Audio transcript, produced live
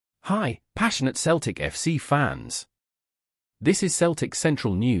Hi, passionate Celtic FC fans. This is Celtic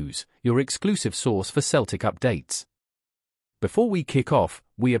Central News, your exclusive source for Celtic updates. Before we kick off,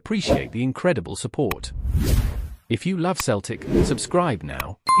 we appreciate the incredible support. If you love Celtic, subscribe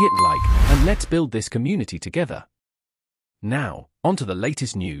now, hit like, and let's build this community together. Now, onto the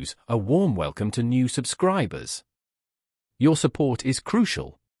latest news. A warm welcome to new subscribers. Your support is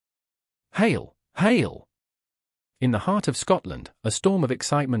crucial. Hail, hail! In the heart of Scotland, a storm of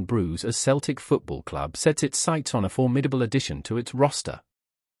excitement brews as Celtic Football Club sets its sights on a formidable addition to its roster.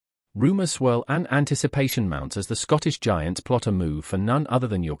 Rumours swirl and anticipation mounts as the Scottish Giants plot a move for none other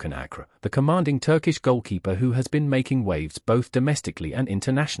than Gökhan Akre, the commanding Turkish goalkeeper who has been making waves both domestically and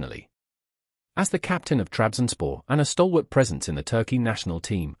internationally. As the captain of Trabzonspor and a stalwart presence in the Turkey national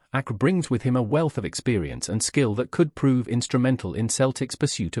team, Akre brings with him a wealth of experience and skill that could prove instrumental in Celtic's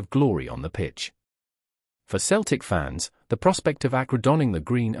pursuit of glory on the pitch. For Celtic fans, the prospect of Akre donning the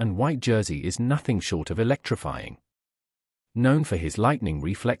green and white jersey is nothing short of electrifying. Known for his lightning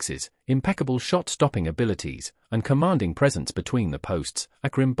reflexes, impeccable shot-stopping abilities, and commanding presence between the posts,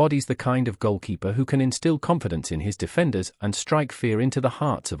 Akre embodies the kind of goalkeeper who can instill confidence in his defenders and strike fear into the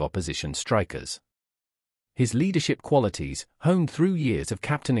hearts of opposition strikers. His leadership qualities, honed through years of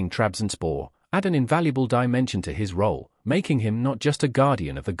captaining Trabzonspor, add an invaluable dimension to his role, making him not just a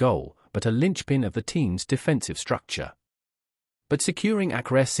guardian of the goal, but a linchpin of the team's defensive structure. But securing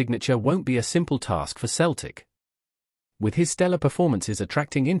Akre's signature won't be a simple task for Celtic. With his stellar performances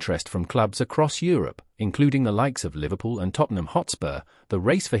attracting interest from clubs across Europe, including the likes of Liverpool and Tottenham Hotspur, the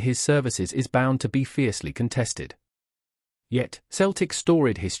race for his services is bound to be fiercely contested. Yet, Celtic's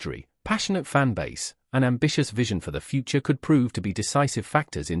storied history, passionate fan base, and ambitious vision for the future could prove to be decisive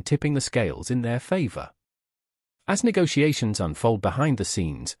factors in tipping the scales in their favour. As negotiations unfold behind the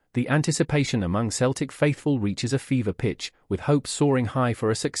scenes, the anticipation among Celtic faithful reaches a fever pitch, with hopes soaring high for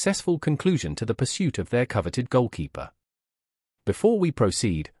a successful conclusion to the pursuit of their coveted goalkeeper. Before we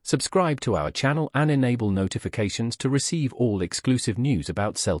proceed, subscribe to our channel and enable notifications to receive all exclusive news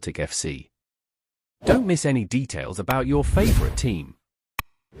about Celtic FC. Don't miss any details about your favourite team.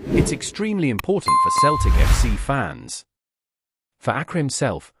 It's extremely important for Celtic FC fans. For Akre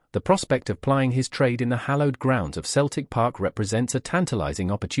himself, the prospect of plying his trade in the hallowed grounds of Celtic Park represents a tantalising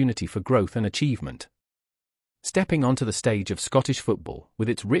opportunity for growth and achievement. Stepping onto the stage of Scottish football, with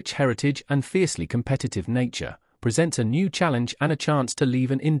its rich heritage and fiercely competitive nature, presents a new challenge and a chance to leave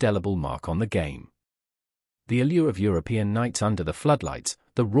an indelible mark on the game. The allure of European nights under the floodlights,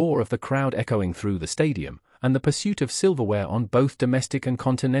 the roar of the crowd echoing through the stadium, and the pursuit of silverware on both domestic and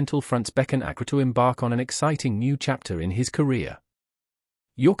continental fronts beckon Akre to embark on an exciting new chapter in his career.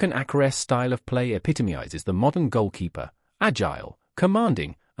 Gökhan Akre's style of play epitomizes the modern goalkeeper, agile,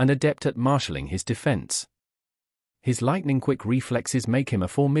 commanding, and adept at marshalling his defense. His lightning-quick reflexes make him a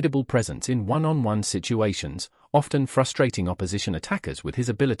formidable presence in one-on-one situations, often frustrating opposition attackers with his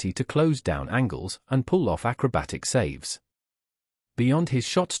ability to close down angles and pull off acrobatic saves. Beyond his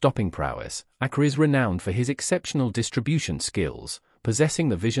shot-stopping prowess, Akre is renowned for his exceptional distribution skills, possessing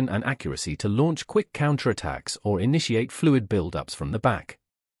the vision and accuracy to launch quick counter-attacks or initiate fluid build-ups from the back.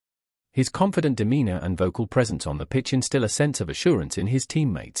 His confident demeanour and vocal presence on the pitch instill a sense of assurance in his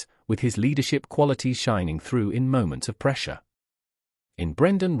teammates, with his leadership qualities shining through in moments of pressure. In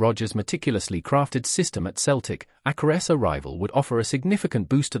Brendan Rodgers' meticulously crafted system at Celtic, Akre's arrival would offer a significant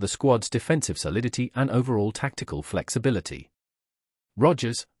boost to the squad's defensive solidity and overall tactical flexibility.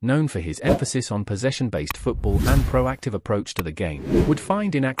 Rodgers, known for his emphasis on possession-based football and proactive approach to the game, would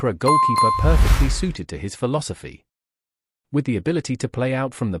find in Akre a goalkeeper perfectly suited to his philosophy. With the ability to play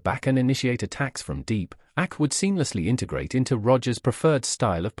out from the back and initiate attacks from deep, Akre would seamlessly integrate into Rodgers' preferred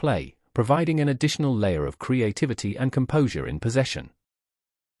style of play, providing an additional layer of creativity and composure in possession.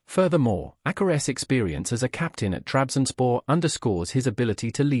 Furthermore, Akre's experience as a captain at Trabzonspor underscores his ability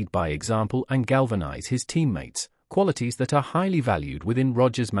to lead by example and galvanise his teammates, qualities that are highly valued within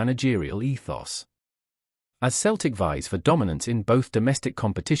Rodgers' managerial ethos. As Celtic vies for dominance in both domestic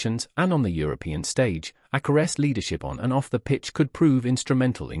competitions and on the European stage, Akre's leadership on and off the pitch could prove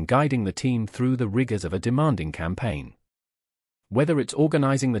instrumental in guiding the team through the rigours of a demanding campaign. Whether it's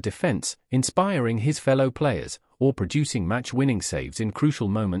organising the defence, inspiring his fellow players, or producing match-winning saves in crucial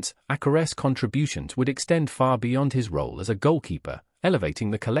moments, Akre's contributions would extend far beyond his role as a goalkeeper, elevating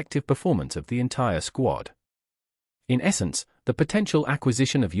the collective performance of the entire squad. In essence, the potential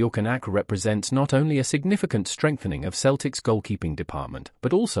acquisition of Gökhan Akre represents not only a significant strengthening of Celtic's goalkeeping department,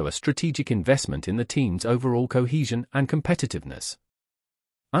 but also a strategic investment in the team's overall cohesion and competitiveness.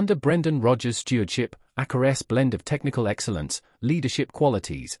 Under Brendan Rodgers' stewardship, Akre's blend of technical excellence, leadership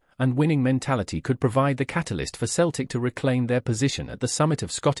qualities, and winning mentality could provide the catalyst for Celtic to reclaim their position at the summit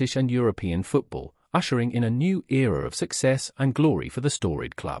of Scottish and European football, ushering in a new era of success and glory for the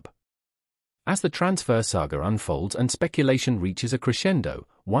storied club. As the transfer saga unfolds and speculation reaches a crescendo,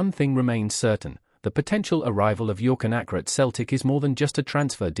 one thing remains certain: the potential arrival of Yorkan Akra at Celtic is more than just a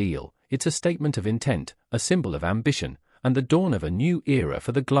transfer deal. It's a statement of intent, a symbol of ambition, and the dawn of a new era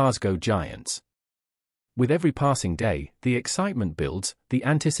for the Glasgow Giants. With every passing day, the excitement builds, the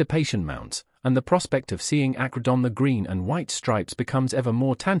anticipation mounts, and the prospect of seeing Akra don the green and white stripes becomes ever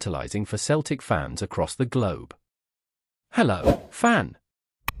more tantalizing for Celtic fans across the globe. Hello, fan!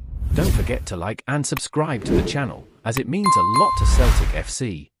 Don't forget to like and subscribe to the channel, as it means a lot to Celtic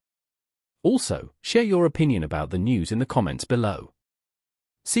FC. Also, share your opinion about the news in the comments below.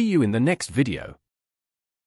 See you in the next video.